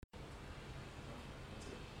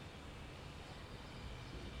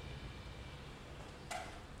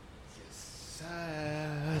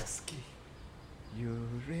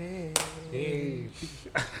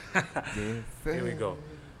Here we go.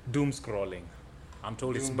 Doom scrolling. I'm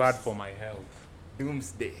told it's bad for my health.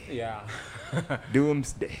 Doomsday. Yeah.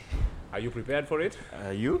 Doomsday. Are you prepared for it?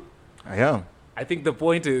 Are you? I am. I think the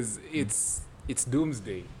point is it's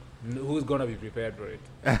doomsday. Who's gonna be prepared for it?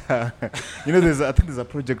 You know, I think there's a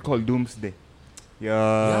project called Doomsday. Yeah,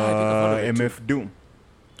 I think I've heard of it MF Doom.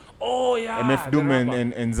 Oh yeah. MF the Doom rapper.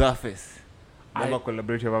 and Zafis. They have I- a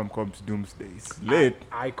collaborative album called Doomsday. It's late.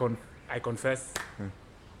 I confess,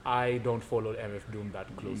 I don't follow MF Doom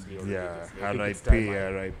that closely. Or Yeah, religiously. I think it's time R.I.P. I-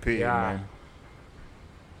 R.I.P. Yeah. Man.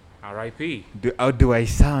 R.I.P. How do I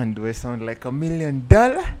sound? Do I sound like $1 million?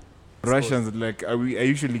 Russians, like, I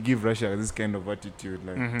usually give Russia this kind of attitude.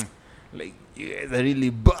 Like, like you guys are really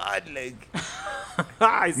bad. Like,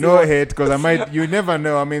 I see no what- hate, because you never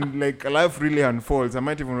know. I mean, like, life really unfolds. I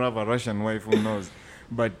might even have a Russian wife, who knows.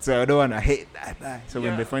 But I don't want to hate that. So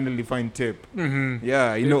when Yeah. they finally find tape,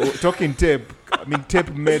 yeah, you know, talking tape, I mean, tape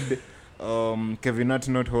made Kevin Hart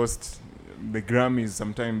not host the Grammys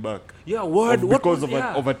some time back. Yeah, word. What Because was,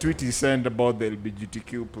 of a tweet he sent about the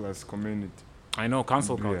LGBTQ plus community. I know,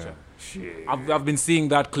 cancel culture. Yeah. Shit. I've been seeing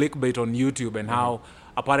that clickbait on YouTube and how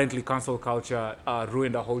apparently cancel culture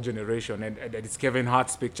ruined a whole generation, and it's Kevin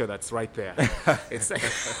Hart's picture that's right there. It's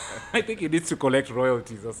I think he needs to collect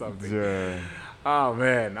royalties or something. Yeah. Oh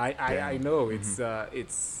man, I know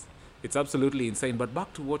it's absolutely insane. But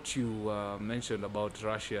back to what you mentioned about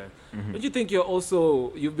Russia, don't you think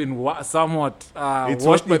you've been somewhat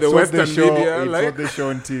watched by the Western media? It's what they show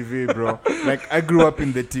on TV, bro. Like, I grew up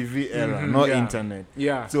in the TV era, not yeah. internet.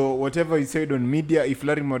 Yeah. So whatever he said on media, if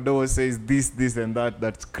Larry Madowo says this, and that,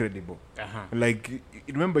 that's credible. Like,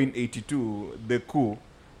 remember in '82, the coup,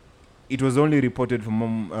 it was only reported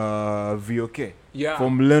from VOK, Yeah.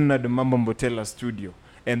 from Leonard Mambo Mbotela's studio.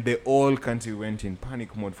 And the whole country went in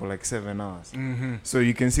panic mode for like 7 hours. So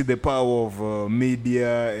you can see the power of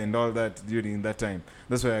media and all that during that time.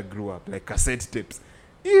 That's why I grew up, like cassette tapes.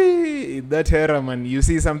 That era, man, you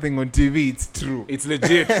see something on TV, it's true. It's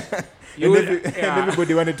legit. And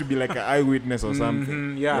everybody wanted to be like an eyewitness or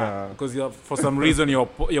something. Yeah, because for some reason your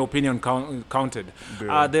opinion counted.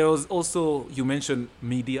 Yeah. There was also, you mentioned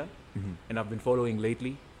media, and I've been following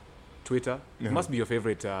lately, Twitter. It must be your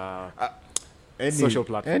favorite social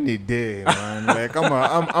platform. Any day, man. Like,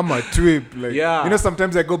 I'm a trip. Like, Yeah. you know,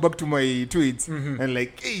 sometimes I go back to my tweets and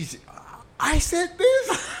like, hey, I said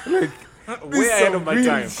this. Like, Way this ahead some of my real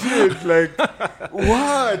time. Shit. Like,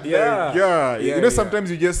 what? Yeah. Like, yeah. Yeah, You know, yeah. sometimes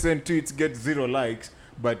you just send tweets, get 0 likes.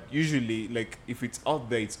 But usually, like, if it's out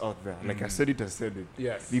there, it's out there. Like, I said it.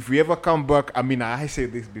 Yes. If we ever come back, I mean, I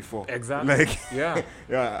said this before. Exactly. Like, Yeah.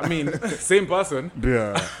 yeah. I mean, same person.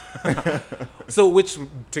 Yeah. So, which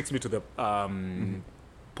takes me to the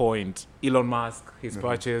point: Elon Musk, his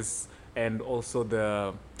purchase, and also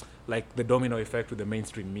the domino effect with the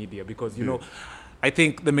mainstream media. Because you know, I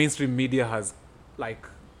think the mainstream media has like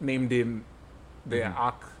named him their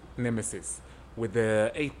arch nemesis with the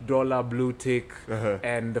 $8 blue tick,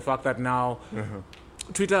 and the fact that now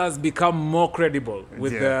Twitter has become more credible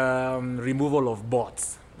with the removal of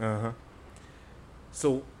bots.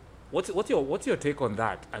 So, what's your take on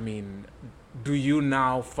that? I mean, do you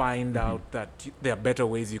now find out that there are better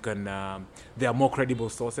ways you can? There are more credible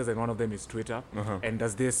sources, and one of them is Twitter. And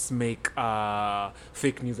does this make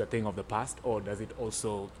fake news a thing of the past, or does it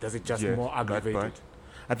just more that aggravate part. it?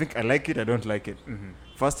 I think I like it. I don't like it.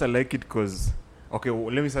 First, I like it because, let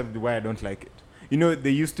me start with why I don't like it. You know,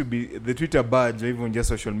 there used to be the Twitter badge, or even just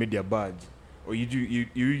social media badge, or you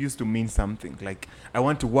used to mean something. Like, I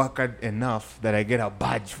want to work hard enough that I get a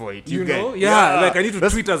badge for it. You get? know? Yeah, like I need to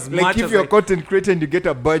tweet as like much if as you're I- a content creator and you get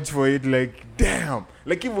a badge for it, like, damn.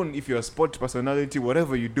 Like, even if you're a sport personality,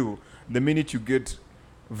 whatever you do, the minute you get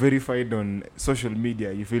verified on social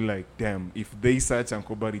media, you feel like, damn, if they search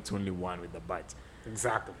Uncle Barry, it's only one with the badge.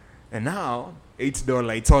 Exactly. And now,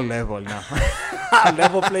 $8, it's all level now.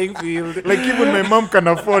 Level playing field. Like, even my mom can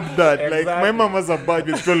afford that. Like, Exactly. my mom has a badge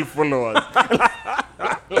with 12 followers.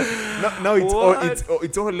 now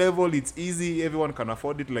it's all level, it's easy, everyone can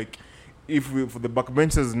afford it. Like, for the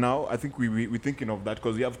backbenchers now, I think we're thinking of that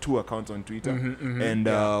because we have 2 accounts on Twitter. And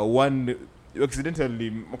one accidentally,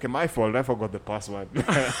 my fault, I forgot the password.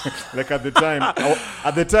 Like, at the time Wait,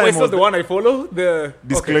 I so was the one I follow? The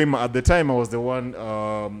disclaimer, at the time I was the one,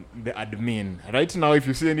 the admin. Right now, if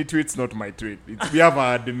you see any tweets, not my tweet. We have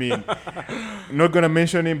an admin. Not gonna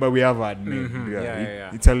mention him, but we have an admin.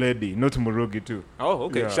 Yeah. It's a lady, not Murugi too. Oh,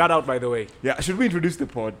 okay. Yeah. Shout out, by the way. Yeah, should we introduce the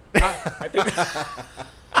pod? I think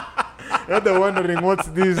You're the wondering what's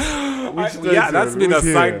this? Which yeah, that's been a Who's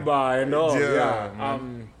here? sidebar and all. Yeah, Yeah.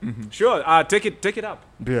 Sure. Take it up.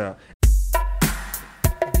 Yeah.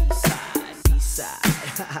 B-side,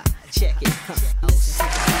 B-side. Check it. I listen to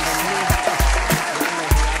the beat on me. Y'all know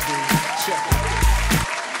who I be. Check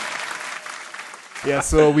it. Yeah,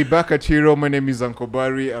 so we're back at Hero. My name is Uncle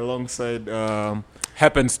Barry alongside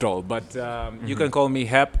Hep and Stall, but you can call me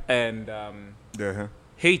Hep, and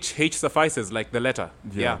H suffices, like the letter.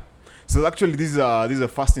 Yeah. So actually, this is a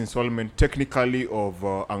first installment, technically, of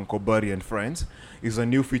Uncle Barry and Friends. It's a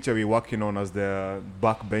new feature we're working on as the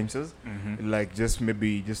backbenchers. Like just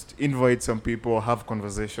invite some people, have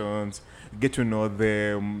conversations, get to know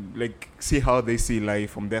them, like see how they see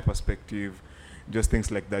life from their perspective, just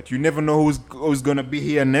things like that. You never know who's gonna be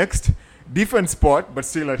here next. Different spot, but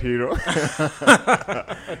still at Hero.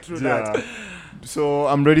 True that. So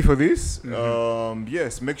I'm ready for this.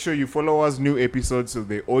 Yes, make sure you follow us. New episodes of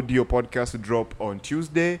the audio podcast drop on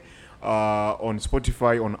Tuesday on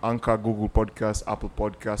Spotify, on Anchor, Google Podcasts, Apple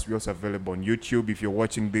Podcasts. We're also available on YouTube. If you're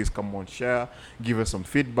watching this, come on, share, give us some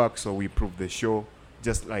feedback so we improve the show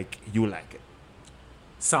just like you like it.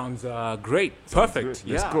 Sounds great. Perfect.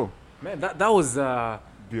 Good. Let's go. Man, that was Yeah.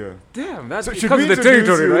 damn. That So comes should with we the introduce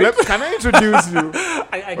territory, you? right? Can I introduce you?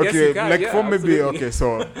 I guess you can. Like yeah, for maybe absolutely.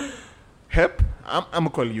 so Hep. I'm gonna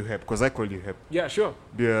call you Hep because I call you Hep. Yeah, sure.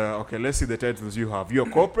 Yeah. Okay. Let's see the titles you have. You're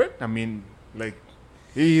corporate. I mean, like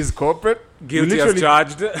he is corporate. Guilty as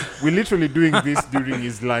charged. We're literally doing this during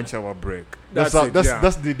his lunch hour break. That's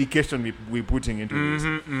the dedication we're putting into this.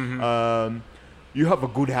 You have a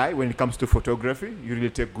good eye when it comes to photography. You really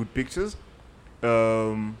take good pictures.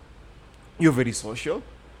 You're very social.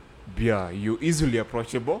 Yeah, you're easily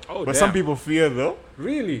approachable. Oh, but damn. some people fear though.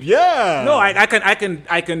 Really? Yeah. No,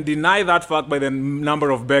 I can deny that fact by the number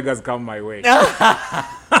of beggars come my way.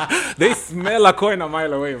 They smell a coin a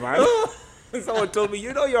mile away, man. Someone told me,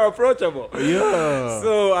 you're approachable. Yeah.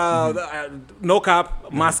 So, no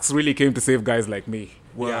cap, masks really came to save guys like me.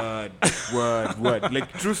 Word.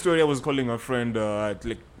 Like, true story, I was calling a friend, I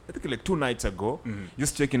think like 2 nights ago,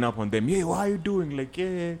 just checking up on them. Yeah, how are you doing? Like,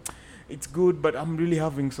 yeah, it's good, but I'm really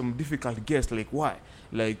having some difficult guests. Like, why?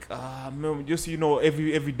 Like, just,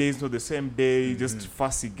 every day is not the same day, just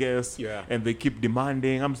fussy guests. Yeah. And they keep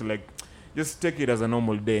demanding. I'm just like, just take it as a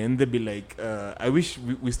normal day. And they'll be like, I wish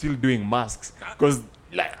we're still doing masks. Because,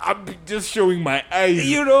 like, I'm just showing my eyes.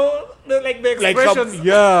 Like the expressions.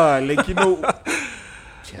 Yeah.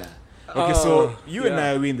 Okay, so you and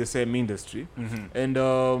I are in the same industry. And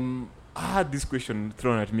I had this question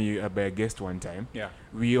thrown at me by a guest one time. Yeah.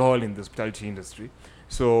 We all in the hospitality industry.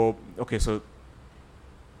 So, okay, so,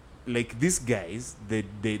 like, these guys,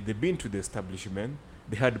 they've been to the establishment.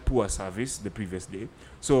 They had poor service the previous day.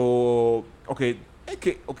 So, okay,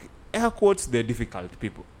 air quotes, they're difficult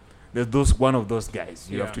people. There's one of those guys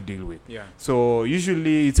you have to deal with. Yeah. So,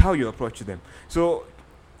 usually, it's how you approach them. So,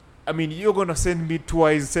 I mean, you're going to send me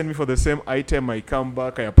twice, send me for the same item. I come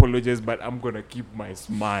back, I apologize, but I'm going to keep my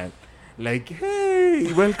smile. Like,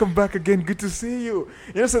 hey, welcome back again. Good to see you.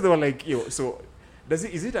 So they were like, so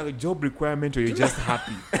is it a job requirement or you're just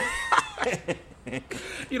happy?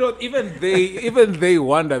 Even they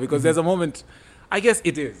wonder because there's a moment. I guess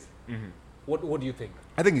it is. What do you think?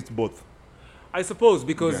 I think it's both. I suppose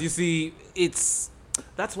because you see,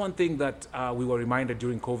 that's one thing that we were reminded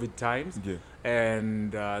during COVID times,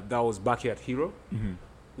 and that was back here at Hero.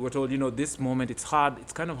 We were told, this moment it's hard.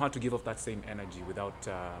 It's kind of hard to give off that same energy without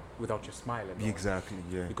your smile. And all. Exactly.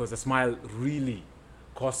 Yeah. Because the smile really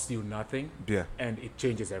costs you nothing. Yeah. And it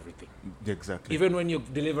changes everything. Exactly. Even when you're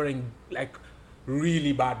delivering like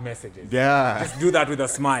really bad messages. Yeah. Just do that with a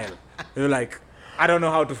smile. You're like, I don't know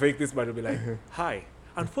how to fake this, but it'll be like, hi.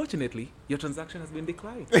 Unfortunately, your transaction has been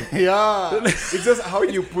declined. Yeah. It's just how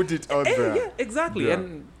you put it out there. Yeah, exactly. Yeah.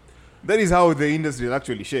 And that is how the industry is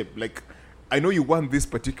actually shaped. Like, I know you want this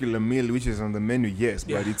particular meal which is on the menu, yes,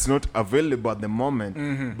 but it's not available at the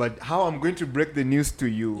moment. But how I'm going to break the news to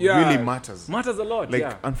you really matters. Matters a lot,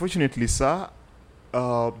 Like, unfortunately, sir,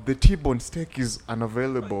 the T-bone steak is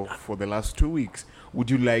unavailable for the last 2 weeks. Would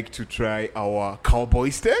you like to try our cowboy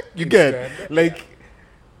steak? You get? Like,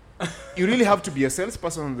 you really have to be a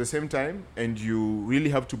salesperson at the same time, and you really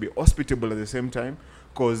have to be hospitable at the same time,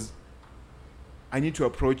 because I need to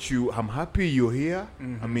approach you. I'm happy you're here.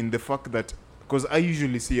 I mean, the fact that, because I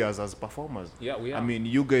usually see us as performers. Yeah, we are. I mean,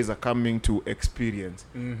 you guys are coming to experience.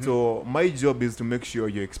 So my job is to make sure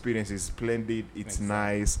your experience is splendid. It's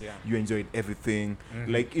nice. Yeah. You enjoyed everything.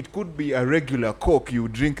 Like, it could be a regular Coke. You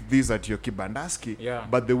drink this at your Kibandaski. Yeah.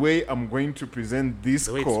 But the way I'm going to present this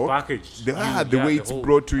the way Coke, it's packaged. the way it's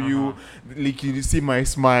brought to you, like, you see my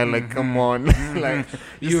smile. Like, come on, like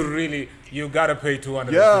you gotta pay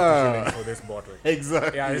 250 shillings for this bottle.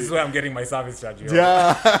 Exactly. Yeah, this is where I'm getting my service charge.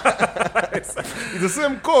 Yeah. It's the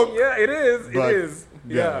same Coke. Yeah, it is. But, it is.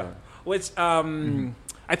 Yeah. Which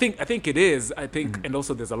I I think it is. I think, and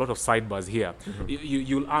also there's a lot of sidebars here.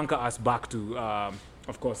 You'll anchor us back to,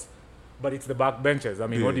 of course, but it's the back benches. I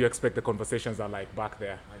mean, what do you expect the conversations are like back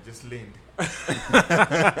there? I just leaned.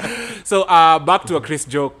 So back to a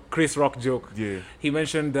Chris Rock joke. Yeah. He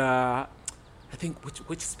mentioned, I think,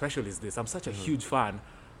 which special is this? I'm such a huge fan.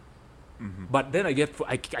 But then I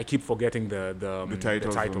keep forgetting the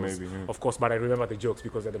titles, titles, maybe, yeah. of course. But I remember the jokes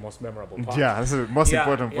because they're the most memorable part. Yeah, that's the most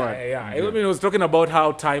important part. Yeah. I mean, he was talking about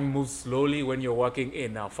how time moves slowly when you're working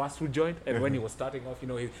in a fast food joint, and when he was starting off,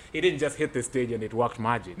 he didn't just hit the stage and it worked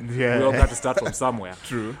magic. Yeah. We all got to start from somewhere.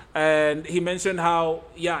 True. And he mentioned how,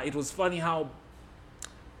 it was funny how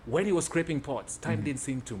when he was scraping pots, time didn't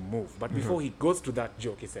seem to move. But before he goes to that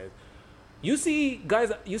joke, he says, You see guys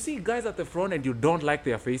at the front and you don't like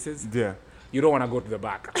their faces. Yeah. You don't want to go to the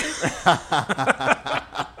back.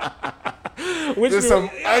 Which There's some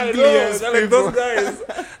ugly ass like people. those guys.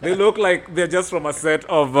 They look like they're just from a set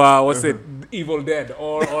of Evil Dead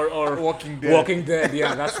or Walking Dead. Walking Dead.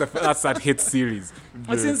 Yeah, that's that hit series.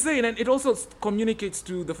 It's insane, and it also communicates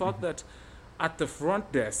to the fact that at the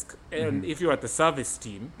front desk, and if you're at the service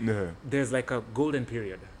team, Yeah. there's like a golden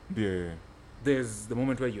period. Yeah. There's the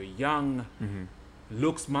moment where you're young,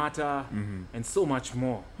 looks matter, and so much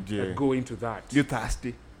more that go into that. You're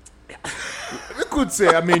thirsty. We could say,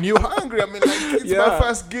 I mean, you're hungry. I mean, like, it's my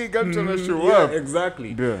first gig. I'm trying to show up.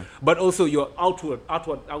 Exactly. Yeah. But also your outward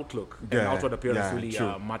outlook and Yeah, outward appearance yeah, really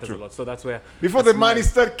true, matters true. a lot. So that's where Before the that's money my-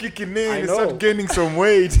 start kicking in, I you know. start gaining some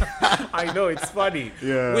weight. I know, it's funny.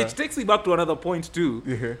 Yeah. Which takes me back to another point too.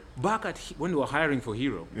 Yeah. Back when we were hiring for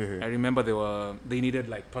Hero, Yeah. I remember they needed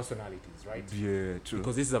like personalities, right? Yeah, true.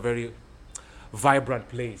 Because this is a very vibrant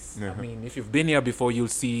place. Yeah. I mean, if you've been here before, you'll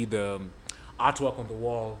see the artwork on the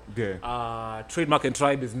wall. Yeah. Trademark and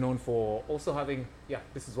Tribe is known for also having,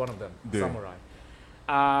 this is one of them, Yeah. Samurai.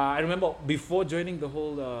 I remember before joining the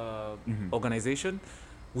whole organization,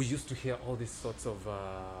 we used to hear all these sorts of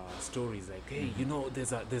stories like, hey,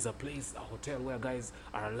 there's a place, a hotel where guys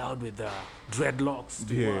are allowed with dreadlocks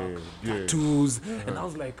to work, tattoos, and I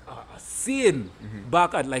was like, a scene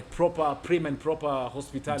back at like proper prim and proper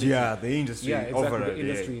hospitality. Yeah, the industry. Yeah, exactly. Overall, The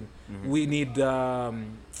industry. We need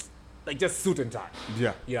like just suit and tie.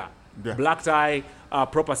 Yeah. Yeah. Yeah. Black tie,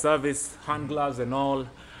 proper service, hand gloves and all.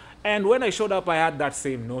 And when I showed up, I had that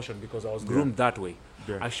same notion because I was groomed that way.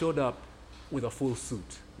 Yeah. I showed up with a full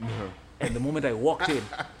suit. And the moment I walked in,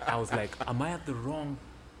 I was like, am I at the wrong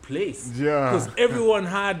place? Yeah. Because everyone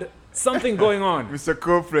had something going on. Mr.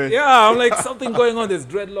 Corporate. Yeah, I'm like, something going on. There's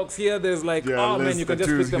dreadlocks here. There's like, Yeah, man, less you can just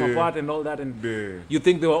pick tattoos them here. apart and all that. And Yeah. you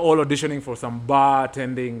think they were all auditioning for some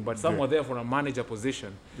bartending, but some Yeah. were there for a manager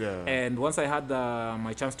position. Yeah. And once I had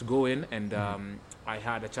my chance to go in and I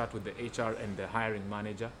had a chat with the HR and the hiring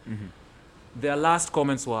manager, their last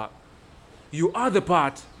comments were, you are the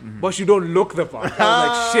part, but you don't look the part. I was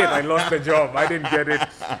like, shit, I lost the job. I didn't get it.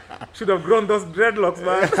 Should have grown those dreadlocks,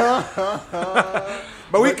 man.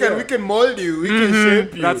 But we can mold you. We can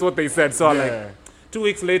shape you. That's what they said. So Yeah. like 2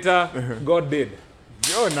 weeks later, God did.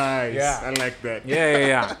 Oh, nice. Yeah. I like that.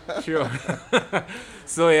 Yeah, sure.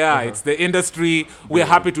 So it's the industry. We're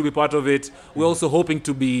happy to be part of it. We're also hoping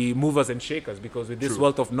to be movers and shakers because with this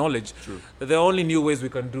wealth of knowledge, there are only new ways we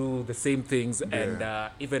can do the same things and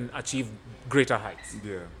even achieve greater heights.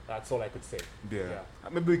 Yeah. That's all I could say. Yeah.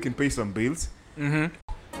 Maybe we can pay some bills.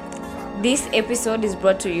 This episode is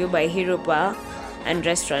brought to you by Hero Bar and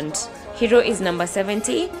Restaurant. Hero is number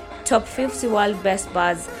 70, top 50 world best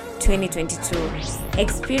bars 2022.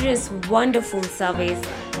 Experience wonderful service,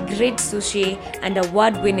 great sushi, and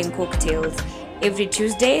award-winning cocktails every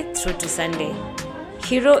Tuesday through to Sunday.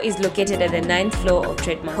 Hero is located at the 9th floor of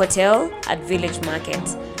Trademark Hotel at Village Market.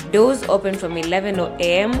 Doors open from 11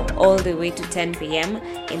 a.m. all the way to 10 p.m.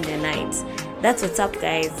 in the night. That's what's up,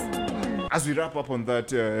 guys. As we wrap up on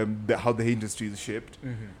that, how the industry is shaped,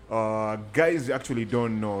 guys actually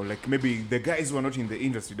don't know. Like maybe the guys who are not in the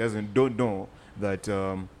industry don't know that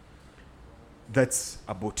that's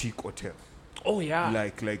a boutique hotel. Oh yeah.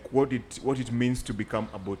 Like what it means to become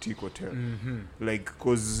a boutique hotel. Like,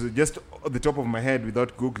 cause just at the top of my head,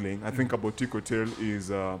 without googling, I think a boutique hotel is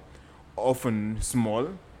often small,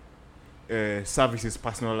 services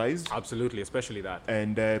personalized, Absolutely, especially that.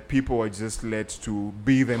 and people are just let to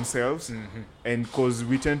be themselves. And because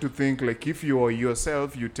we tend to think like if you are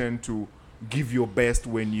yourself, you tend to give your best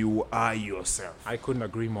when you are yourself. I couldn't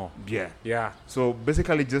agree more. Yeah. Yeah. So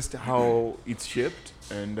basically, just how it's shaped,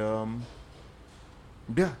 and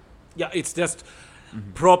Yeah, it's just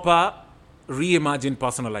proper reimagined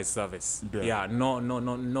personalized service. Yeah.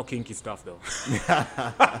 No kinky stuff though.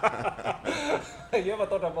 You ever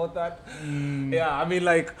thought about that? Yeah, I mean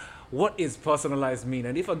like what is personalized mean?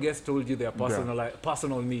 And if a guest told you their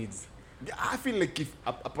personal needs, Yeah, I feel like if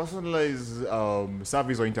a personalized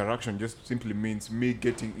service or interaction just simply means me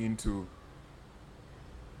getting into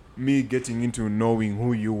knowing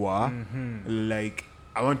who you are. Like,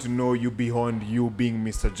 I want to know you beyond you being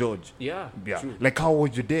Mr. George. yeah, true. Like, how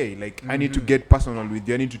was your day? Like, I need to get personal with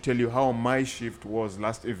you. I need to tell you how my shift was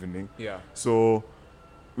last evening. Yeah. So,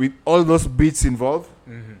 with all those bits involved,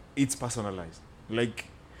 it's personalized. Like,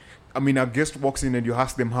 I mean, a guest walks in and you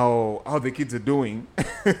ask them how the kids are doing.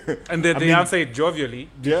 And they answer it jovially.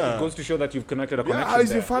 Yeah. It goes to show that you've connected a connection. Yeah, how's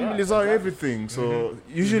there. your families, how everything. So,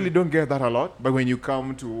 usually don't get that a lot. But when you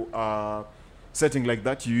come to a setting like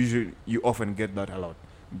that, you often get that a lot.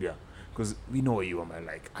 Yeah. Because we know you, man.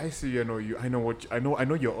 Like, I see you, know you. I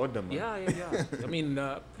know your order, man. Yeah. I mean,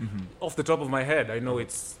 off the top of my head, I know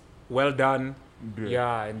it's well done.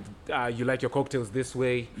 Yeah, and you like your cocktails this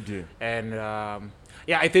way. Yeah. And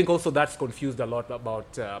I think also that's confused a lot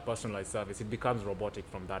about personalized service. It becomes robotic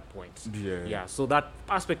from that point. Yeah. So that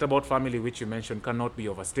aspect about family, which you mentioned, cannot be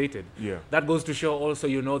overstated. Yeah. That goes to show also,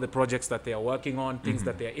 the projects that they are working on, things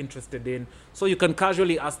that they are interested in. So you can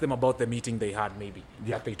casually ask them about the meeting they had, maybe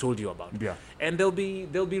that they told you about. Yeah. And they'll be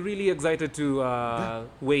really excited to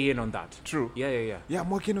weigh in on that. True. Yeah. Yeah, I'm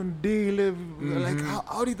working on deal. Like,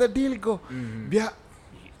 how did the deal go? Yeah.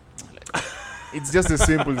 It's just a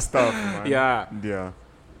simple stuff, man. Yeah.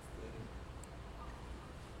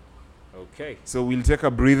 Okay. So we'll take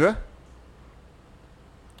a breather.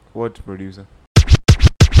 What, producer?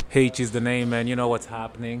 H is the name, and you know what's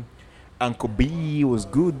happening. Uncle B was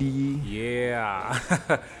goody. Yeah.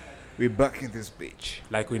 We're back in this bitch.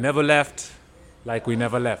 Like we never left.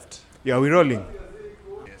 Yeah, we're rolling.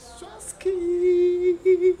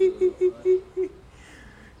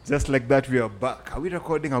 Just like that, we are back. Are we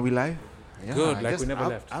recording? Are we live? Yeah, Good, like we never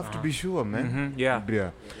left. I have to be sure, man.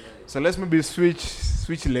 Yeah. So let's maybe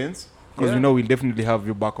switch lanes, because we know we'll definitely have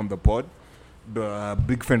you back on the pod. The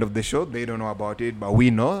big friend of the show, they don't know about it, but we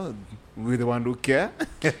know. We're the one who care.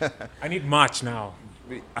 I need merch now.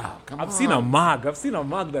 I've seen a mug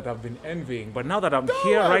that I've been envying, but now that I'm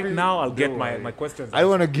here right now, I'll get my questions. I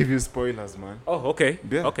want to give you spoilers, man. Oh, okay.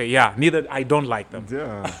 Yeah. Okay, yeah. Neither I don't like them.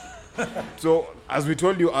 Yeah. So, as we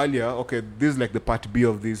told you earlier, okay, this is like the part B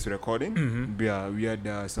of this recording. Yeah, we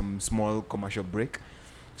had some small commercial break.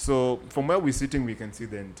 So, from where we're sitting, we can see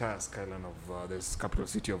the entire skyline of this capital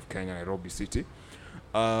city of Kenya, Nairobi City.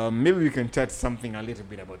 Maybe we can chat something a little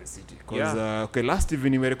bit about the city. Because, last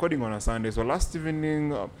evening, we're recording on a Sunday. So, last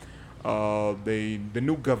evening, the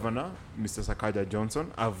new governor, Mr. Sakaja Johnson,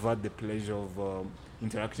 I've had the pleasure of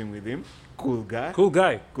interacting with him. Cool guy.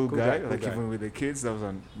 Even with the kids, that was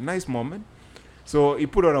a nice moment. So he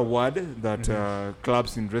put out a word that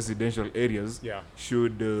clubs in residential areas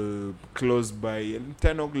should close by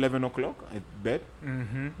 10 or 11 o'clock, I bet.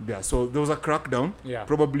 Yeah, so there was a crackdown. Yeah.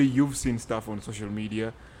 Probably you've seen stuff on social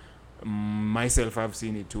media. Myself, I've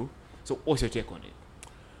seen it too. So what's your take on it?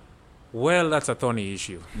 Well, that's a thorny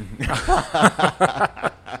issue.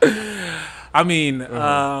 I mean,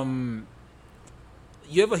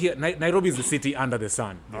 you ever hear Nairobi is the city under the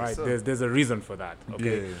sun, all right? There's a reason for that,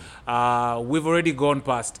 okay? Yeah. We've already gone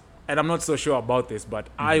past, and I'm not so sure about this, but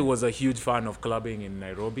I was a huge fan of clubbing in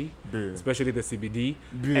Nairobi, especially the CBD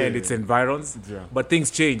and its environs. Yeah. But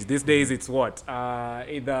things change. These days, it's what?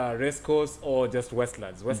 Either Race Course or just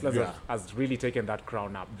Westlands. Westlands has really taken that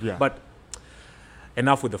crown up. Yeah. But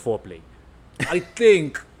enough with the foreplay. I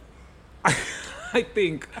think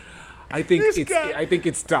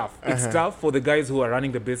it's tough. It's tough for the guys who are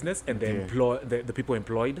running the business and the people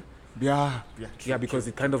employed. Yeah, because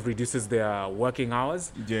it kind of reduces their working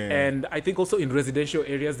hours. Yeah. And I think also in residential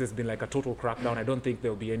areas, there's been like a total crackdown. I don't think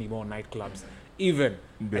there'll be any more nightclubs. Even,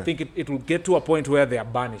 I think it will get to a point where they are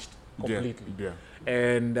banished completely. Yeah.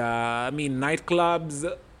 And I mean, nightclubs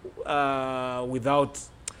without...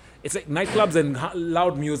 It's like nightclubs and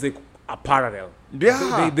loud music are parallel.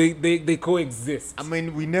 Yeah. They coexist. I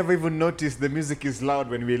mean, we never even notice the music is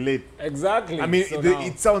loud when we're late. Exactly. I mean,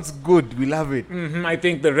 it sounds good. We love it. I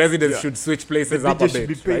think the residents should switch places up a bit. Should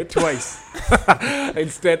be paid twice.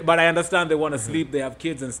 Instead, but I understand they want to sleep, they have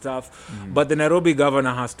kids and stuff. But the Nairobi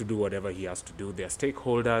governor has to do whatever he has to do. They're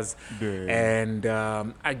stakeholders. And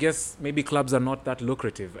I guess maybe clubs are not that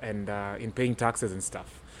lucrative and in paying taxes and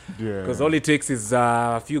stuff. Because all it takes is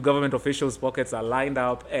a few government officials' pockets are lined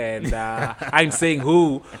up, and I'm saying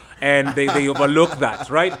who, and they overlook that,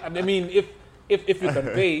 right? I mean, if you can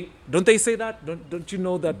pay, don't they say that? Don't you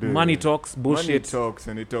know that money talks, bullshit? Money talks,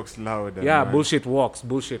 and it talks louder. Yeah, man. bullshit walks.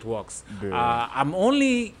 I'm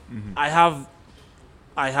only, I have,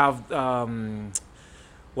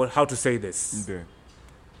 how to say this?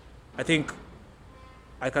 I think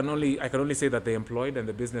I can only say that the employed and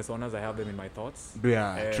the business owners, I have them in my thoughts.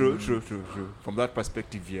 Yeah, true. From that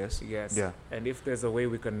perspective, yes. Yes. Yeah. And if there's a way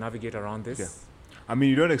we can navigate around this, Yeah. I mean,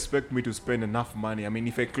 you don't expect me to spend enough money. I mean,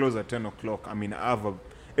 if I close at 10 o'clock, I mean, I have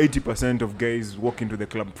 80% of guys walk into the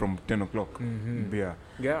club from 10 o'clock. Mm-hmm. Yeah.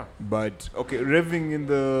 yeah, But, okay, raving in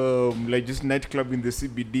the, like, just nightclub in the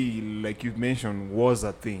CBD, like you mentioned, was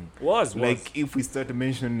a thing. was Like, if we start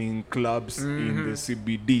mentioning clubs in the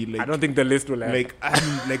CBD, like, I don't think the list will end. like, I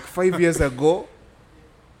mean, like 5 years ago,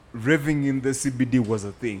 raving in the CBD was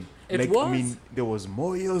a thing. It like, was. I mean, there was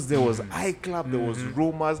Moyos, there was iClub, there was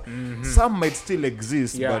rumors. Mhm. Some might still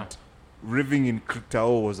exist, Yeah. but raving in Tao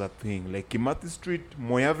was a thing. Like Kimathi Street,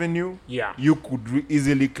 Moy Avenue, Yeah, you could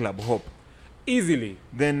easily club hop. easily.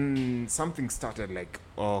 Then something started like,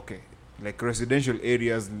 like residential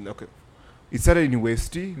areas. Okay, it started in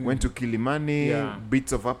Westy, went to Kilimani, Yeah.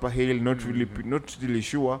 bits of Upper Hill, not really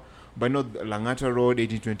sure. But not Langata Road,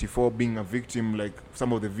 1824, being a victim, like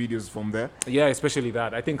some of the videos from there. Yeah, especially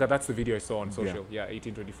that. I think that's the video I saw on social. Yeah,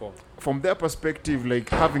 1824. From their perspective, like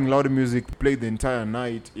having loud music played the entire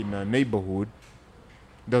night in a neighborhood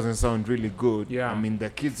doesn't sound really good. Yeah. I mean, the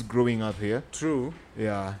kids growing up here. True.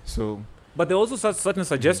 Yeah, so. But there are also certain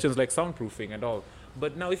suggestions like soundproofing and all.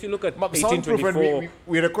 But now if you look at Soundproof, 1824...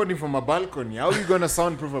 we're recording from a balcony. How are you going to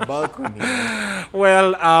soundproof a balcony?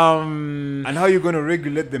 Well, And how are you going to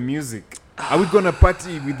regulate the music? Are we going to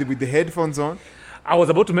party with the headphones on? I was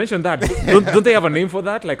about to mention that. don't they have a name for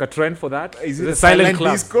that? Like a trend for that? Is it The a silent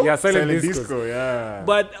club. disco? Yeah, silent discos. disco, yeah.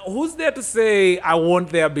 But who's there to say I want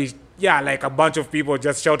there be like a bunch of people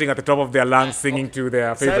just shouting at the top of their lungs, singing to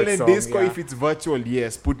their favorite Silent song? disco, Yeah. if it's virtual,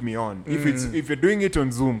 yes, put me on. If you're doing it on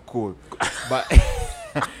Zoom, cool. But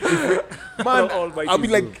man, Almighty I'll be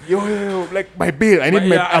Zoom. like, yo, like my bill. I need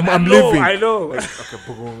Yeah, I'm know, living. I know. Like, okay,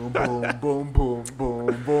 boom, boom, boom, boom,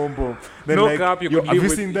 boom, boom, boom. Then No like, cap, you yo, could have live you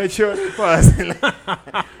with- seen that shot first? Not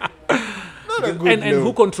a good And who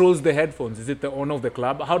look. controls the headphones? Is it the owner of the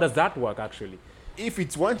club? How does that work actually? If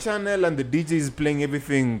it's one channel and the DJ is playing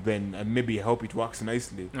everything, then maybe I hope it works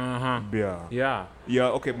nicely. Uh-huh. Yeah. Yeah.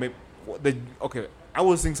 Okay, okay. I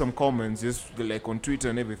was seeing some comments just like on Twitter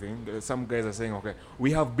and everything. Some guys are saying, okay,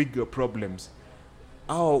 we have bigger problems.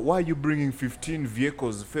 Oh, why are you bringing 15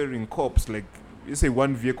 vehicles ferrying cops? Like, you say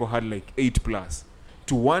one vehicle had like 8+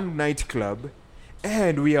 to one nightclub,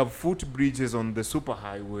 and we have footbridges on the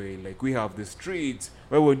superhighway. Like, we have the streets.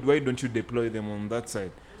 Why don't you deploy them on that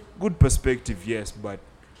side? Good perspective, yes, but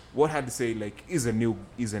what had to say like is a new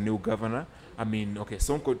governor. I mean, okay,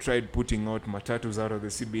 Sonko tried putting out matatus out of the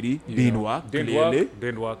CBD. Yeah. Didn't work, clearly.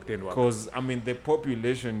 Didn't work. Because, I mean, the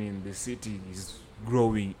population in the city is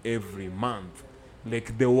growing every month.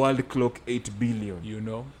 Like, the world clock 8 billion. You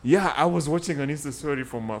know? Yeah, I was watching an Insta story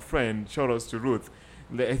from a friend, shout outs to Ruth.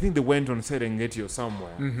 I think they went on Serengeti or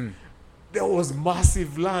somewhere. Mm-hmm. There was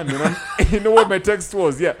massive land. And you know what my text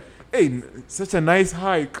was? Yeah. Hey, such a nice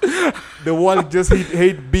hike. The world just hit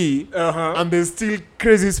 8B, and there's still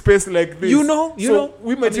crazy space like this. You know,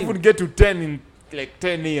 we might even get to 10 in like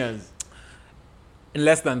 10 years. In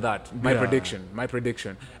less than that, my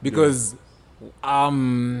prediction. Because,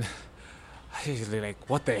 like,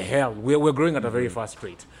 what the hell? We're growing at a very fast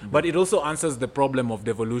rate. But it also answers the problem of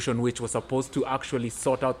devolution, which was supposed to actually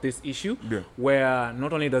sort out this issue, where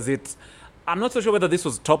not only does it... I'm not so sure whether this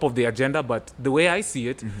was top of the agenda, but the way I see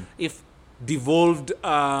it, if devolved,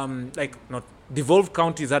 devolved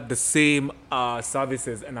counties had the same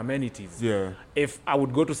services and amenities. Yeah. If I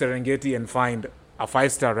would go to Serengeti and find a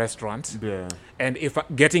 5-star restaurant, Yeah. and if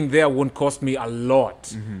getting there won't cost me a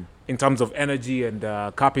lot in terms of energy and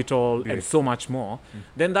capital and so much more,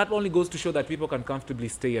 then that only goes to show that people can comfortably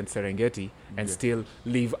stay in Serengeti and still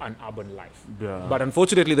live an urban life. Yeah. But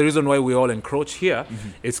unfortunately, the reason why we all encroach here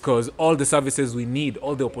is because all the services we need,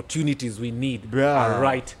 all the opportunities we need are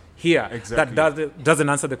right here. Exactly. That doesn't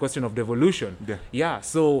answer the question of devolution. Yeah.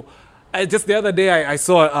 So just the other day, I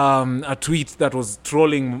saw a tweet that was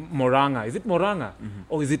trolling Moranga. Is it Moranga?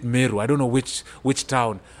 Or is it Meru? I don't know which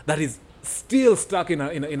town. That is still stuck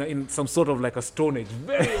in some sort of like a stone age.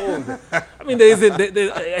 Very old. I mean,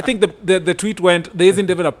 I think the tweet went, there isn't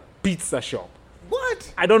even a pizza shop.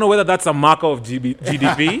 What? I don't know whether that's a marker of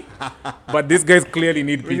GDP, but these guys clearly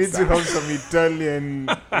need We need pizza. to have some Italian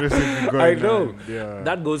recipe going I know. on. Yeah.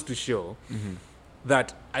 That goes to show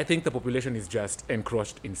that I think the population is just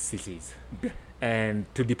encroached in cities. And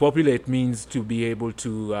to depopulate means to be able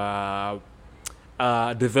to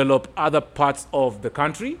develop other parts of the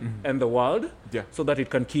country and the world, Yeah. so that it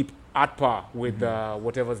can keep at par with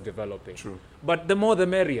whatever's developing. True. But the more the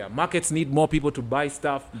merrier. Markets need more people to buy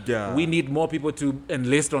stuff. Yeah. We need more people to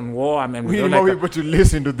enlist on war. I mean, We don't need more like people to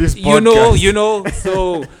listen to this podcast. you know.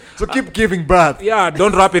 So So keep giving birth. yeah,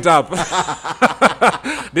 don't wrap it up.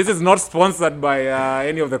 This is not sponsored by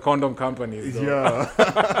any of the condom companies. Though.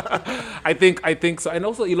 Yeah. I think so. And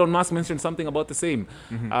also, Elon Musk mentioned something about the same,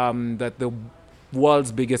 that the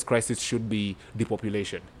world's biggest crisis should be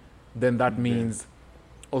depopulation. Then that means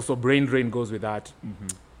also brain drain goes with that,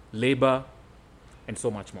 labor, and so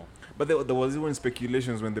much more. But there was even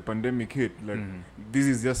speculations when the pandemic hit. Like, this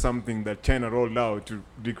is just something that China rolled out to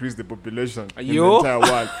decrease the population in the Yo. entire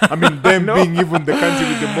world. I mean, them being even the country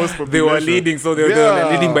with the most population. They were leading, so they were Yeah.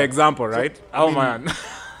 leading by example, right? Man.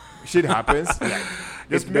 Shit happens.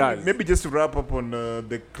 Just It does. maybe just to wrap up on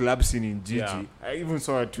the club scene in Gigi. Yeah. I even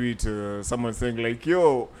saw a tweet, someone saying like,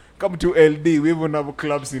 yo, come to LD, we even have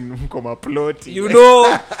clubs in Mkoma Ploti. You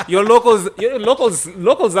know, your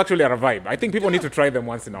locals actually are a vibe. I think people need to try them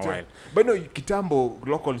once in a while. But no, Kitambo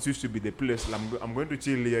locals used to be the place. I'm going to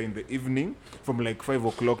chill here in the evening from like 5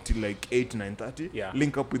 o'clock till like 8, 9:30. Yeah.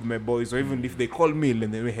 Link up with my boys, or even if they call me,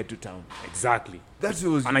 then they will head to town. Exactly. That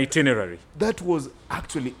was An itinerary.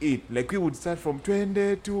 actually it. Like we would start from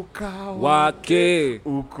Twende to Kawa, Wake.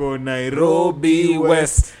 Uko Nairobi Nairobi West.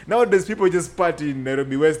 West. Nowadays people just party in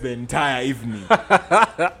Nairobi West the entire evening.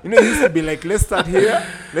 You know, it used to be like, let's start here,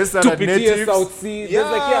 let's start at Tupitie Natives. South Sea. Yeah,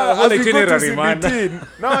 There's like, a whole as we go to itinerary, man.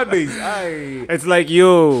 CBT. Nowadays, It's like,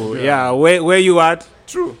 yo, yeah, where you at?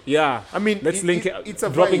 true. Yeah. I mean, Let's link it. it's a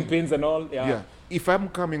dropping vibe. pins and all. Yeah. Yeah. If I'm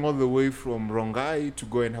coming all the way from Rongai to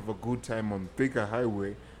go and have a good time on Thika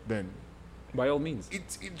Highway, then By all means.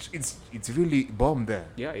 it's really bomb there.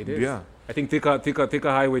 Yeah, it is. Yeah. I think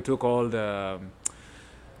Thika Highway took all the.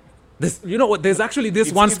 This, you know what? There's actually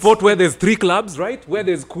this one spot where there's 3 clubs, right? Where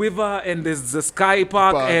there's Quiver and there's the Sky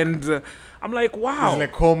Park. And I'm like, wow. It's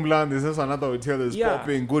like Homeland. There's also another hotel that's Yeah.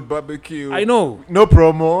 popping, good barbecue. I know. No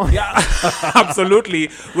promo. Yeah, absolutely.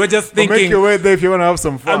 We're just But make thinking. your way there if you want to have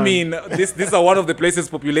some fun. I mean, these are one of the places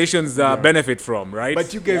populations benefit from, right?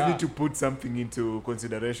 But you guys need to put something into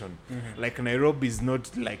consideration. Like Nairobi is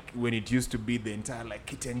not like when it used to be the entire like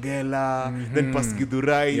Kitengela, then past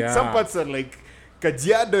Githurai. Yeah. Some parts are like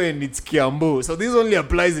Kajiado and it's Kiambu. So this only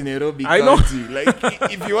applies in Nairobi I know. County. Like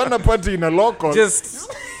if you want to party in a local, just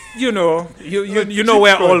you know cheap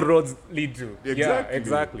where code. all roads lead to. Yeah, Exactly.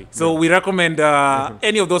 exactly. So we recommend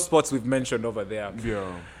any of those spots we've mentioned over there. yeah.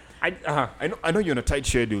 I I know you're on a tight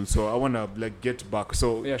schedule, so I wanna like get back.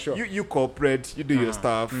 So Yeah, sure. you cooperate, you do your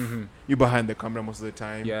stuff, you behind the camera most of the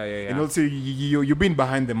time. Yeah, yeah, yeah. And also you've been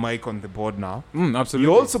behind the mic on the board now. absolutely.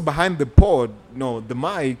 You're also behind the the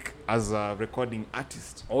mic as a recording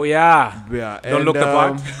artist. Oh yeah. Yeah. Don't look the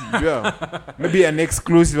part. Yeah. Maybe an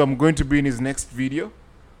exclusive. I'm going to be in his next video.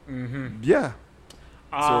 Yeah.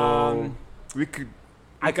 So we could.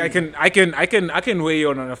 I can weigh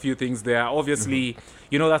in on a few things there. Obviously,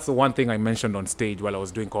 you know, that's the one thing I mentioned on stage while I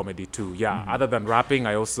was doing comedy too. Yeah, other than rapping,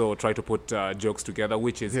 I also try to put jokes together,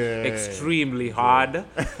 which is extremely hard.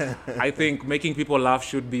 I think making people laugh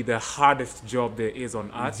should be the hardest job there is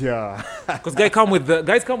on earth. Yeah. Because guys come with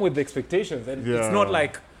the expectations, and it's not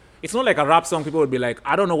like a rap song. People would be like,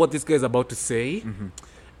 I don't know what this guy is about to say,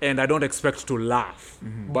 and I don't expect to laugh,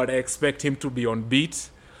 but I expect him to be on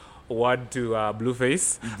beat. Word to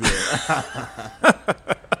Blueface.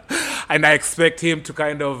 And I expect him to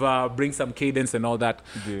kind of bring some cadence and all that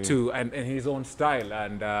too, and his own style.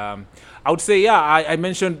 And I would say, I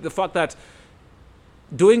mentioned the fact that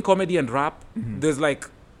doing comedy and rap, there's like,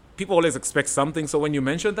 people always expect something. So when you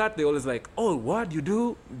mention that, they always like, oh, what you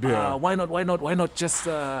do? Yeah. Why not just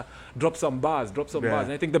drop some bars?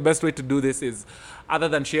 And I think the best way to do this is, other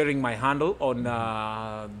than sharing my handle on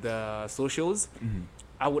the socials,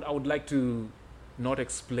 I would like to not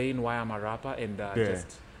explain why I'm a rapper and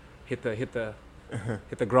just hit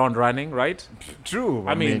the ground running, right? True.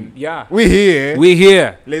 I mean, yeah. We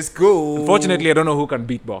here. Let's go. Unfortunately, I don't know who can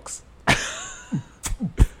beatbox.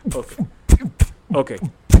 Okay.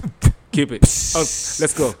 Keep it.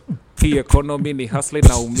 Let's go. Hii economy ni hustle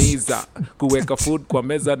na umiza. Kuweka food kwa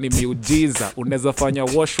meza ni miujiza. Unaweza fanya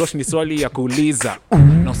wash ni swali ya kuuliza.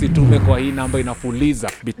 Na usitume kwa hii namba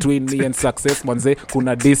inafuliza. Between me and success manze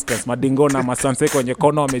kuna distance. Madingo na masanse kwenye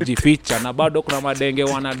kono wamejificha. Na bado kuna madenge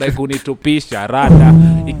wanadai kunitupisha. Rada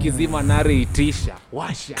ikizima nari itisha.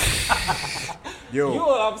 Washa. Yo.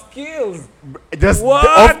 You have skills. Just What?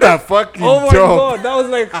 off the fucking Oh my top. god, that was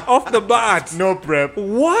like off the bat. No prep.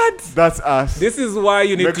 What? That's us. This is why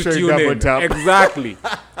you need Make to sure you tune double in. tap. Exactly.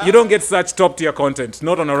 You don't get such top tier content,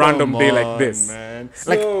 not on a random day like this. Man.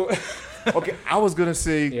 So, Okay, I was gonna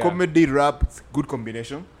say Yeah. comedy rap, good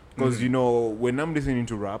combination. Because you know, when I'm listening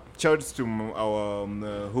to rap, shouts to our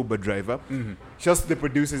Uber driver, shouts to the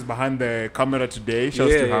producers behind the camera today,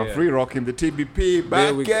 shouts to Humphrey rocking the TBP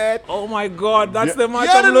there we go. bucket. Oh my god, that's the match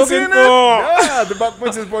Yeah, I'm have looking seen for. it? Yeah, the Back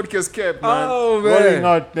Punches podcast kept, man. Oh, man. Rolling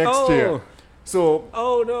out next Oh. year. So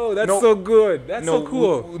Oh no, that's No. so good. That's no, so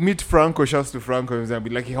cool. we meet Franco, shouts to Franco, and be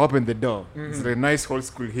like, he opened the door. It's a nice old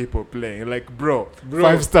school hip hop playing. Like, bro,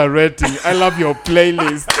 5-star rating. I love your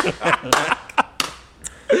playlist.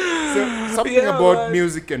 So something Yeah, about man.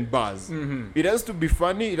 music and bars. It has to be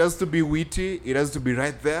funny. It has to be witty. It has to be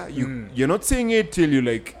right there. You're not saying it till you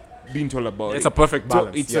like being told about It's it. a perfect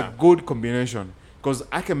balance. So it's yeah. a good combination because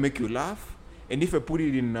I can make you laugh, and if I put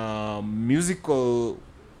it in a musical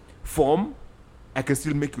form, I can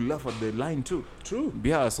still make you laugh at the line too. True.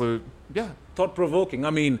 Yeah. So yeah. Thought provoking.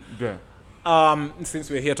 I mean, Yeah. since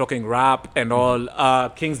we're here talking rap and all,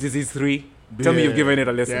 King's Disease 3. Tell me you've given it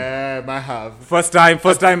a listen. Yeah, I have. First time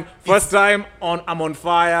on I'm on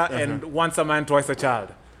fire and once a man, twice a child.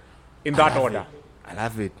 In that order. I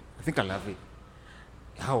love it. I think I love it.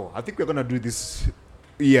 How? I think we're gonna do this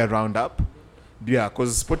year roundup. Yeah,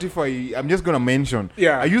 because Spotify, I'm just gonna mention.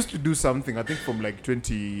 Yeah. I used to do something. I think from like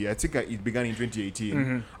 20. I think it began in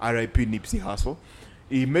 2018. R.I.P. Nipsey Hussle.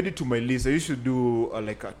 He made it to my list. I used to do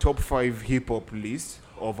like a top 5 hip hop list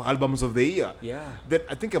of albums of the year. Yeah. Then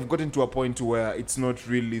I think I've gotten to a point where it's not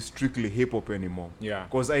really strictly hip hop anymore. Yeah.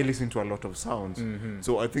 Because I listen to a lot of sounds.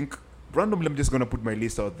 So I think randomly I'm just gonna put my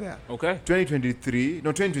list out there. Okay.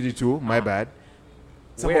 2022, my bad.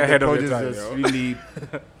 Some Way of the ahead of your projects time, that's yo.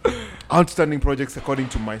 really outstanding projects according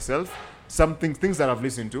to myself. Some things that I've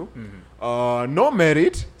listened to. No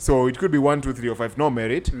merit, so it could be 1, 2, 3, or 5. No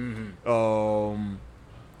merit.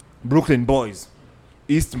 Brooklyn Boys,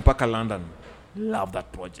 East Mpaka London. Love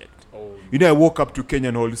that project. Oh, You know, I woke up to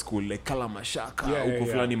Kenyan old school, like Kalamashaka, Yeah, yeah, Uko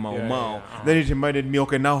yeah. Fulani Mau Yeah, Mau. yeah, yeah. Then it reminded me,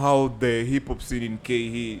 okay, now how the hip hop scene in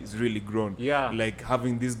KE is really grown. Yeah. Like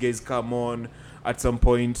having these guys come on. At some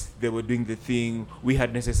point, they were doing the thing. We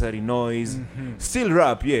had Necessary Noise. Still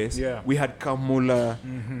rap, yes. Yeah. We had Kamula.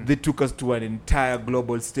 They took us to an entire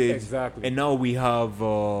global stage. Exactly. And now we have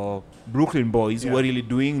Brooklyn Boys who Yeah. are really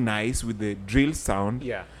doing nice with the drill sound.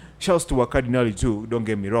 yeah. Shouts to Wakadinali too, don't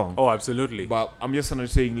get me wrong. Oh, absolutely. But I'm just kind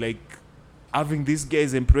of saying, like, having these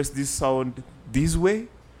guys impress this sound this way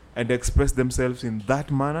and express themselves in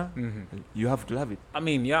that manner, you have to love it. I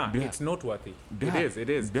mean, yeah, Yeah. it's noteworthy. Yeah. It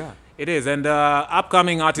is. Yeah. It is. And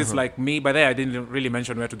upcoming artists like me, by there I didn't really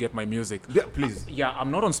mention where to get my music. Yeah, please. Yeah,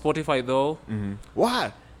 I'm not on Spotify though.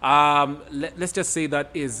 Why? Let's just say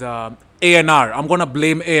that is A&R. I'm gonna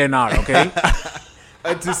blame A&R, okay?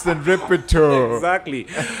 Artist and repertoire. Exactly.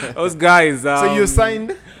 Those guys. So you're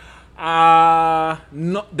signed?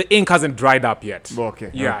 No, the ink hasn't dried up yet. Okay,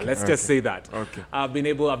 Yeah, okay, let's just say that. Okay. I've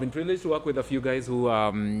been privileged to work with a few guys who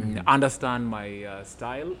understand my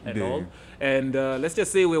style and Yeah. all. And let's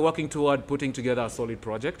just say we're working toward putting together a solid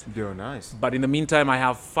project. They're nice. But in the meantime, I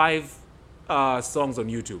have 5 songs on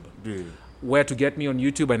YouTube. Yeah. Where to get me on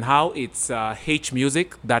YouTube and how? It's H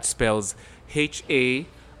Music. That spells HAICH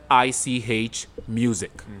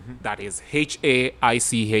Music. That is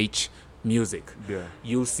HAICH Music. Yeah.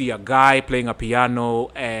 You'll see a guy playing a piano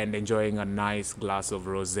and enjoying a nice glass of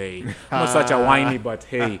rosé. Not such a whiny, but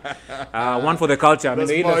hey, one for the culture. I'm in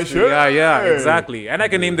That's the my industry. shit. Yeah, exactly. And I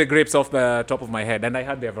can name the grapes off the top of my head. And I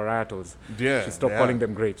had their varietals. Yeah, Should stop they calling are.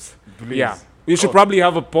 them grapes. Please. Yeah. You should probably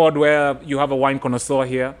have a pod where you have a wine connoisseur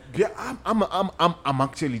here. Yeah, I'm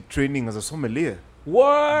actually training as a sommelier.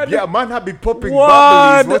 What? Yeah, man, I be popping What?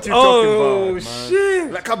 bubblies. What you Oh, talking about, man?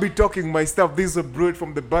 shit. Like I be talking my stuff. These are brewed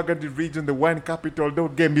from the Burgundy region, the wine capital.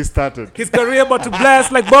 Don't get me started. His career about to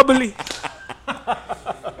blast like bubbly.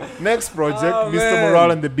 Next project, Oh, Mr. man.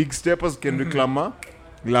 Morale and the Big Steppers, Kendrick Lamar.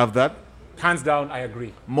 Love that. Hands down, I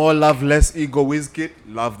agree. More Love, Less Ego, Wizkid.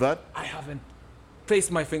 Love that. I haven't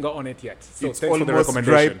placed my finger on it yet. So It's thanks for the almost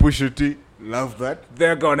dry recommendation. Pusha T. Love that.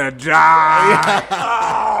 They're gonna die.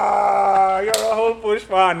 Ah, you're a whole Push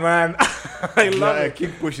fan, man. I love Yeah, it.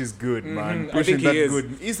 King Push is good, man. I Pushing think he that is.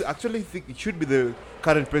 good. He's actually think it should be the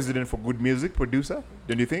current president for good music producer.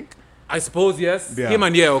 Don't you think? I suppose yes. Yeah. Him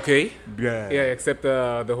and okay. Yeah. Yeah, except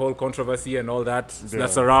the whole controversy and all that Yeah. that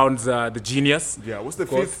surrounds the genius. Yeah, what's the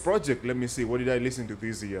course. 5th project? Let me see. What did I listen to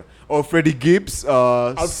this year? Oh, Freddie Gibbs,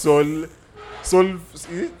 Soul, is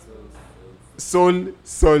it? sold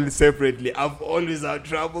separately. I've always had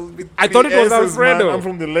trouble with I thought it was 3Ss, Alfredo. man. I'm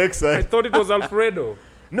from the lakeside. I thought it was Alfredo.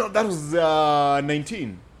 No, that was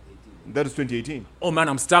 19. That was 2018. Oh man,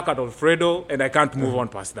 I'm stuck at Alfredo, and I can't move on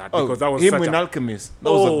past that because that was him such in a Alchemist.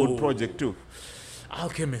 That was a Oh. good project too.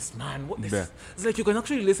 Alchemist, man. What this? Yeah. It's like you can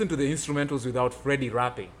actually listen to the instrumentals without Freddie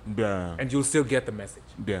rapping, Yeah. and you'll still get the message.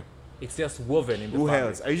 Yeah. It's just woven in the Who fabric.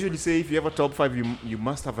 else? I usually say if you have a top 5, you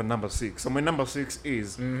must have a number 6. So my number 6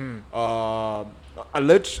 is I'll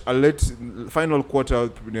let final quarter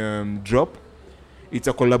drop. It's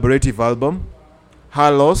a collaborative album.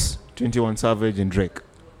 Halos, 21 Savage and Drake.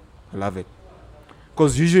 I love it.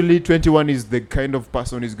 Because usually 21 is the kind of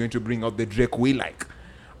person who's going to bring out the Drake we like.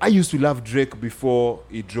 I used to love Drake before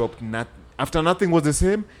he dropped after Nothing Was the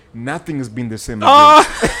Same, nothing has been the same again.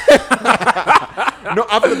 No,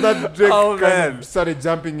 after that Drake kind of started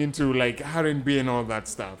jumping into like R&B and all that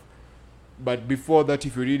stuff. But before that,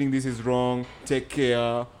 if you're reading This Is Wrong, Take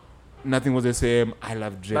Care, Nothing Was the Same, I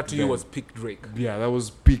love Drake. That to you then. was peak Drake. Yeah, that was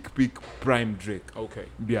peak prime Drake. Okay.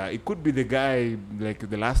 Yeah, it could be the guy like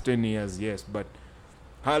the last 10 years, yes, but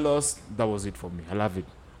Halos, that was it for me. I love it.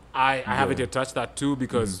 I haven't yet touched that too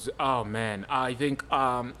because oh man, I think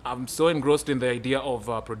I'm so engrossed in the idea of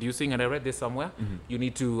producing, and I read this somewhere. You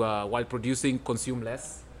need to while producing consume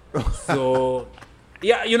less. So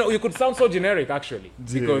yeah, you could sound so generic actually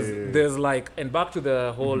because there's like, and back to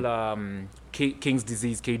the whole King's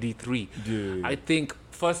disease KD3. Yeah. I think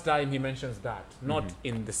first time he mentions that, not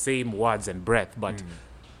in the same words and breath, but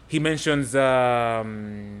he mentions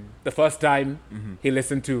the first time he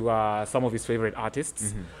listened to some of his favorite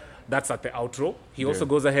artists. That's at the outro. He also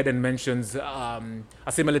goes ahead and mentions a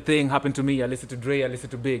similar thing happened to me. I listened to Dre, I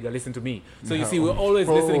listened to Big, I listened to me. So you see, we're always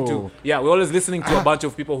listening to a bunch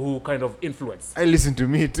of people who kind of influence. I listen to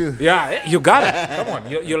me too. Yeah, you got it. Come on,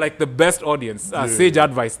 you're like the best audience. Sage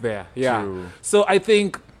advice there. Yeah. True. So I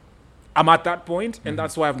think I'm at that point, and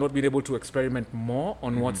that's why I've not been able to experiment more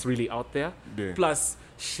on what's really out there. Yeah. Plus,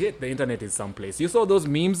 shit, the internet is someplace. You saw those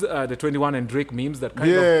memes, the 21 and Drake memes that kind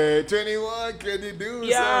of. Yeah, 21, can you do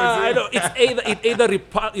Yeah, something? I know.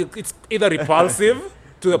 It's either repulsive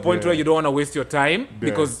to the point where you don't want to waste your time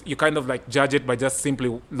because you kind of like judge it by just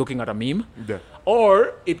simply looking at a meme, Yeah.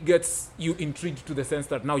 or it gets you intrigued to the sense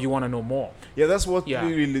that now you want to know more. Yeah, that's what Yeah.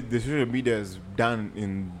 really the social media has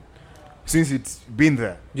done since it's been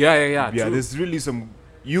there. Yeah. Yeah, True. there's really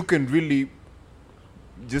you can really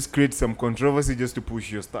just create some controversy just to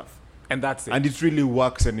push your stuff. And that's it. And it really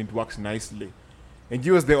works, and it works nicely. And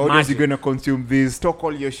you as the audience, Magic. you're going to consume this, talk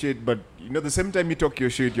all your shit, but the same time you talk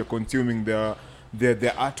your shit, you're consuming their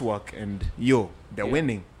artwork, and they're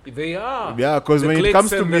winning. They are. Yeah, because The when it clicks comes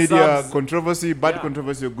to and the media, subs. controversy, bad Yeah.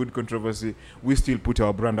 controversy or good controversy, we still put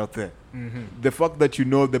our brand out there. The fact that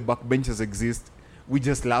the backbenchers exist, we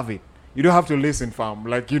just love it. You don't have to listen, fam.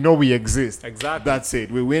 Like, we exist. Exactly. That's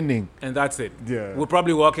it. We're winning. And that's it. Yeah. We're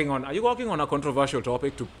probably are you working on a controversial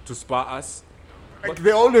topic to spur us? Like,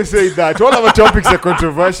 they always say that. All our topics are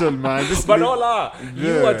controversial, man. But all are.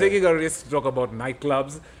 You Yeah. are taking a risk to talk about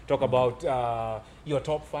nightclubs, talk about your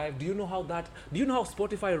top 5. Do you know how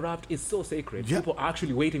Spotify Wrapped is so sacred? Yeah. People are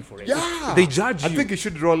actually waiting for it. Yeah. They judge you. I think it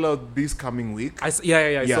should roll out this coming week. I saw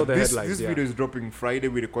the this, headlines. This yeah. video is dropping Friday.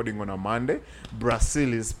 We're recording on a Monday.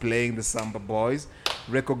 Brazil is playing the Samba Boys.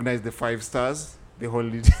 Recognize the 5 stars. The whole.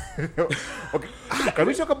 Okay. Can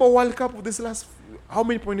we talk about World Cup this last? How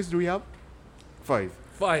many points do we have? 5.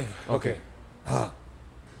 5. Okay.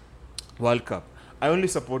 World Cup. I only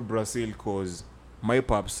support Brazil because my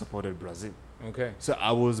pops supported Brazil. Okay. So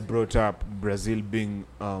I was brought up Brazil being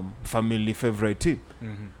family favorite team.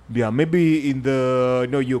 Yeah, maybe in the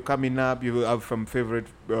you're coming up, you have some favorite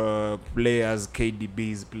players.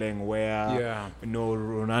 KDB is playing where, Yeah.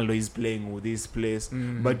 Ronaldo is playing with this place.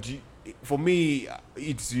 But for me,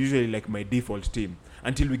 it's usually like my default team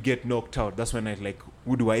until we get knocked out. That's when I like,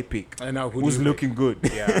 who do I pick? And now Who's looking good?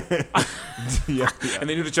 Yeah. yeah. And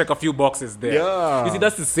they need to check a few boxes there. Yeah. You see,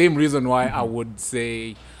 that's the same reason why I would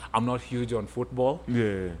say I'm not huge on football.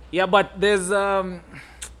 Yeah. Yeah, but there's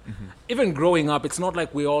even growing up, it's not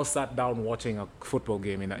like we all sat down watching a football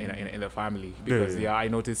game in the family because I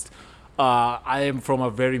noticed I am from a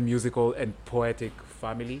very musical and poetic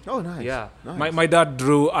family. Oh, nice. Yeah, Nice. my dad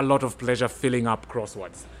drew a lot of pleasure filling up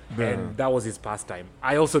crosswords, Yeah. and that was his pastime.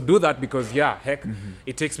 I also do that because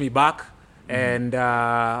it takes me back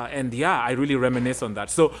And yeah, I really reminisce on that.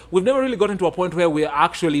 So we've never really gotten to a point where we're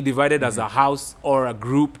actually divided as a house or a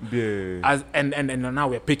group. Yeah. And now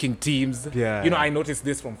we're picking teams. Yeah. You know, I noticed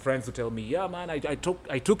this from friends who tell me, yeah, man, I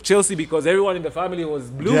took Chelsea because everyone in the family was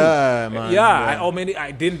blue. Yeah, man.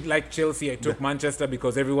 I didn't like Chelsea. I took Manchester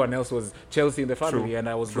because everyone else was Chelsea in the family, and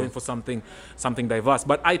I was going for something diverse.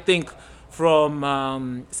 But I think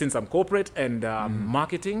from since I'm corporate and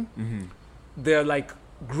marketing, there are like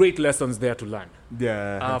great lessons there to learn.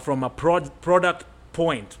 Yeah. From a product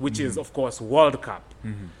point, which is of course World Cup.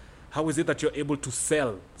 How is it that you're able to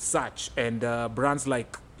sell such and brands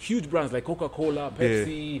like huge brands like Coca-Cola,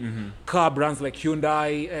 Pepsi, car brands like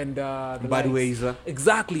Hyundai and the Budweiser. likes?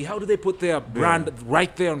 Exactly. How do they put their brand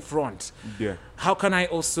right there in front? Yeah. How can I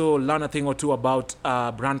also learn a thing or two about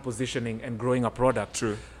brand positioning and growing a product?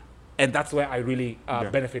 True. And that's where I really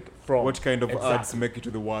benefit from. What kind of Exactly. ads make it to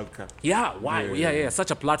the World Cup? Yeah, why? Yeah. Yeah. Such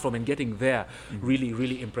a platform and getting there really,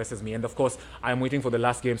 really impresses me. And of course, I'm waiting for the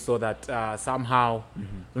last game so that somehow,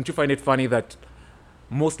 don't you find it funny that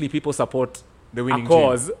mostly people support The a winning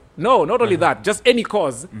cause? team. No, not only that, just any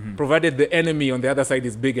cause, provided the enemy on the other side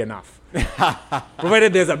is big enough.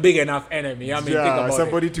 Provided there's a big enough enemy. I mean, think about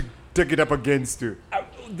somebody to take it up against you.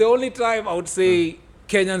 the only time I would say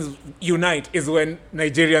Kenyans unite is when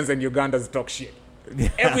Nigerians and Ugandans talk shit.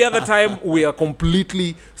 Every other time we are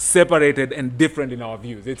completely separated and different in our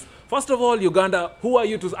views. It's first of all, Uganda, who are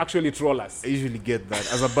you to actually troll us? I usually get that.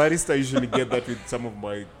 As a barista, I usually get that with some of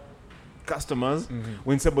my customers.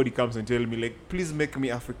 When somebody comes and tell me, like, please make me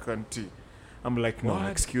African tea. I'm like, no, What?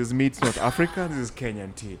 excuse me, it's not African, this is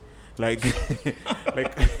Kenyan tea. Like,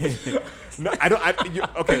 no,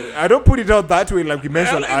 I don't put it out that way, like you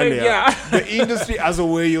mentioned earlier. Yeah. The industry has a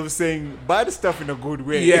way of saying bad stuff in a good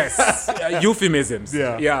way. Yes, euphemisms.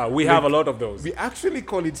 Yeah. We have a lot of those. We actually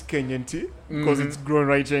call it Kenyan tea because it's grown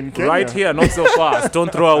right here in Kenya. Right here, not so far.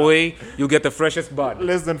 Don't throw away. You get the freshest bud.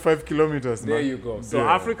 Less than 5 kilometers, There man. you go. So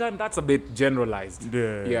Yeah. African, that's a bit generalized.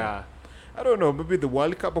 Yeah. Yeah. I don't know, maybe the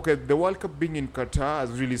World Cup. Okay, the World Cup being in Qatar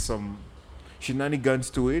has really some shenanigans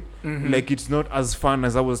to it. Like, it's not as fun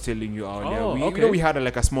as I was telling you earlier. Oh, we, okay. we had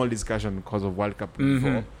a small discussion because of World Cup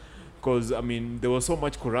before. Because, I mean, there was so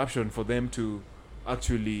much corruption for them to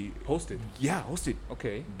actually Hosted. host it.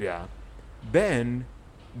 Okay. Yeah. Then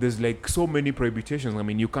there's like so many prohibitions. I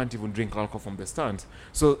mean, you can't even drink alcohol from the stands.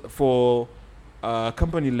 So for a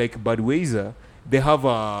company like Budweiser, they have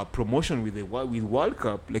a promotion with with World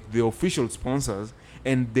Cup, like the official sponsors,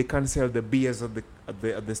 and they can sell the beers at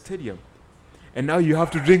the stadium. And now you have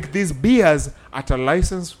to drink these beers at a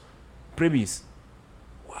licensed premise.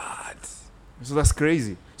 What? So that's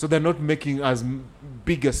crazy. So they're not making as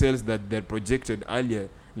bigger sales that they're projected earlier.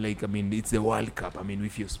 Like, I mean, it's the World Cup. I mean,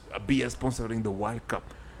 if you're a beer sponsoring the World Cup,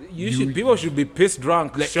 People should be pissed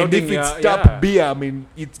drunk. like, and shouting, if it's yeah. tap beer, I mean,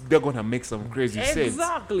 they're gonna make some crazy sales.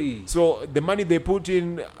 Exactly. So the money they put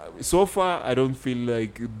in, so far, I don't feel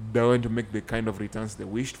like they're going to make the kind of returns they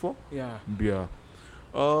wished for. Yeah. Yeah.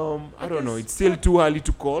 I don't know. guess It's still too early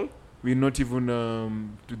to call. We're not even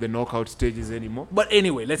to the knockout stages anymore. But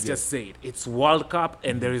anyway, let's just say it. It's World Cup,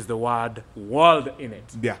 and there is the word "world" in it.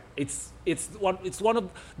 Yeah. It's one of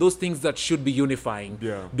those things that should be unifying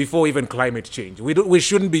Yeah. before even climate change. We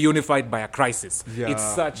shouldn't be unified by a crisis. Yeah,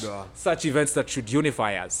 It's yeah. such events that should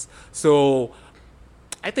unify us. So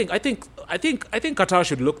I think Qatar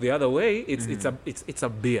should look the other way. It's a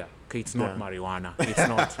beer. Okay, it's not Yeah. marijuana. It's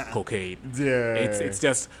not cocaine. Yeah. It's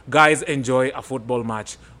just guys enjoy a football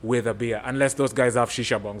match with a beer. Unless those guys have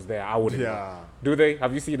shisha bongs there, I wouldn't. Yeah. know. Do they?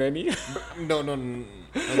 Have you seen any? No,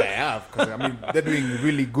 I have. Because, I mean, they're doing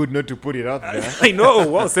really good not to put it out there. I know.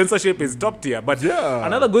 Well, censorship is top tier. But Yeah.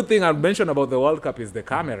 another good thing I'll mention about the World Cup is the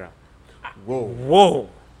camera. Whoa. Whoa.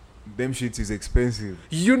 Them shits is expensive.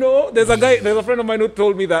 You know, there's a friend of mine who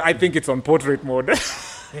told me that I think it's on portrait mode.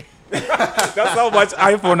 That's how much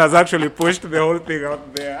iPhone has actually pushed the whole thing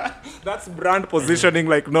out there. That's brand positioning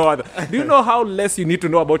like no other. Do you know how less you need to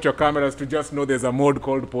know about your cameras to just know there's a mode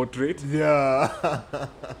called portrait? Yeah.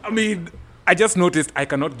 I mean, I just noticed I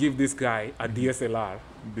cannot give this guy a DSLR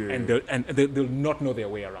Yeah. and they'll not know their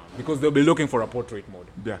way around because they'll be looking for a portrait mode.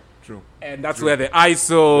 Yeah, true. And that's where the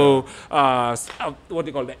ISO, what do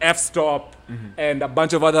you call the f-stop, and a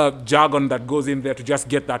bunch of other jargon that goes in there to just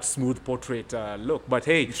get that smooth portrait look. But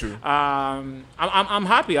hey, True. I'm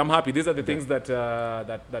happy. I'm happy. These are the things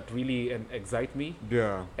that really excite me.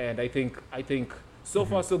 Yeah. And I think so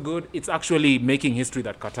far so good. It's actually making history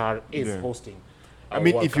that Qatar is Yeah. hosting. I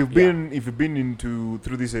mean, World if Cup. you've been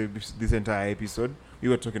through this entire episode, we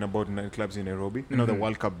were talking about nightclubs in Nairobi. You know, the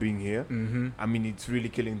World Cup being here. I mean, it's really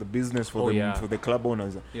killing the business for Oh, them, yeah. for the club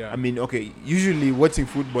owners. Yeah. I mean, okay, usually watching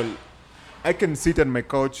football I can sit on my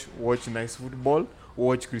couch, watch nice football,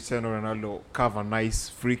 watch Cristiano Ronaldo carve a nice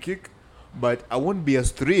free kick, but I won't be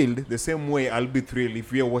as thrilled the same way I'll be thrilled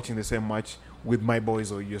if we are watching the same match with my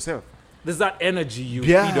boys or yourself. There's that energy you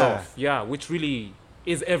Yeah. feed off. Yeah, which really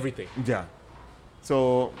is everything. Yeah.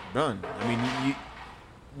 So, done. I mean,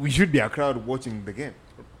 we should be a crowd watching the game.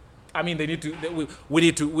 I mean, they need to. We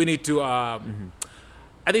need to. I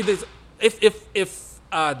think there's if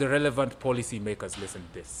the relevant policy makers listen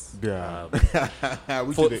to this. Yeah.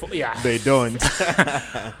 Yeah. They don't.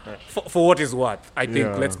 For what is what, I think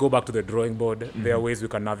Yeah. let's go back to the drawing board. There are ways we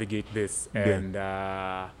can navigate this, and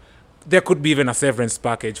there could be even a severance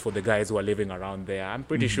package for the guys who are living around there. I'm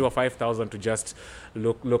pretty sure 5,000 to just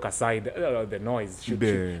look aside the noise.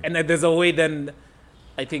 Yeah. And then there's a way then.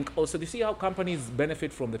 I think also, do you see how companies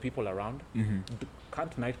benefit from the people around?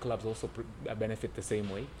 Can't nightclubs also benefit the same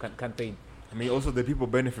way? Can't they? I mean, also the people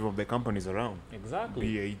benefit from the companies around. Exactly.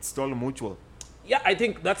 Yeah, it's all mutual. Yeah, I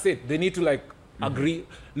think that's it. They need to like agree,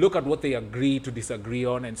 look at what they agree to disagree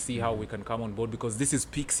on, and see how we can come on board, because this is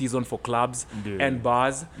peak season for clubs and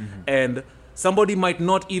bars, and somebody might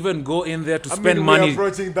not even go in there to spend money. We're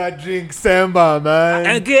approaching that drink December, man.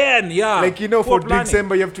 And again, yeah. Like, you know, for poor planning.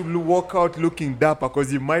 December, you have to walk out looking dapper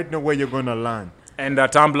because you might know where you're going to land. And a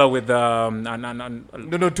tumbler with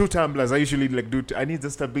No, 2 tumblers. I usually like I need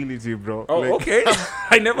the stability, bro. oh, Like, okay.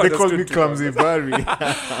 I never They call me understood clumsy Barry.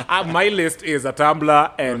 my list is a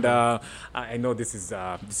tumbler and I know this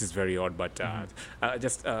is very odd, but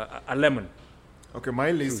just a lemon. Okay,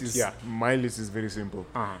 my list is very simple.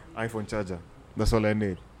 iPhone charger. That's all I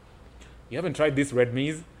need. You haven't tried this Red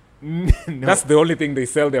Me's? No. That's the only thing they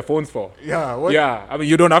sell their phones for. Yeah. What? Yeah, I mean,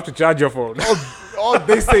 you don't have to charge your phone. Oh,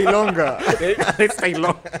 they stay longer. they stay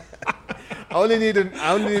long, I only need an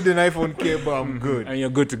iPhone cable. I'm good. and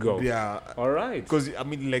you're good to go. Yeah. All right. Because I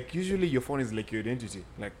mean, like, usually your phone is like your identity.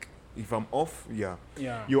 Like, if I'm off, Yeah.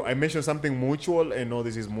 I mentioned something mutual, and all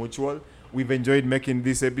this is mutual. We've enjoyed making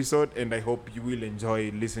this episode, and I hope you will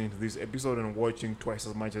enjoy listening to this episode and watching twice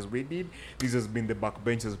as much as we did. This has been the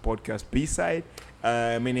Backbenchers Podcast B-side.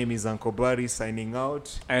 My name is Uncle Barry, signing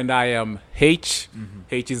out. And I am H.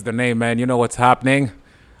 H is the name, man. You know what's happening.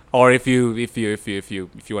 Or if you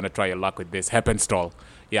want to try your luck with this, Heppenstall.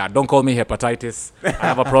 Yeah, don't call me hepatitis. I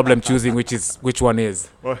have a problem choosing which one is.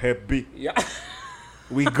 Or Hep B. Yeah.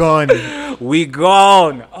 We gone. We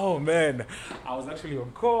gone. Oh man, I was actually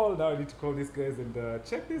on call. Now I need to call these guys and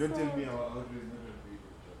check this Don't out. tell me our outreach.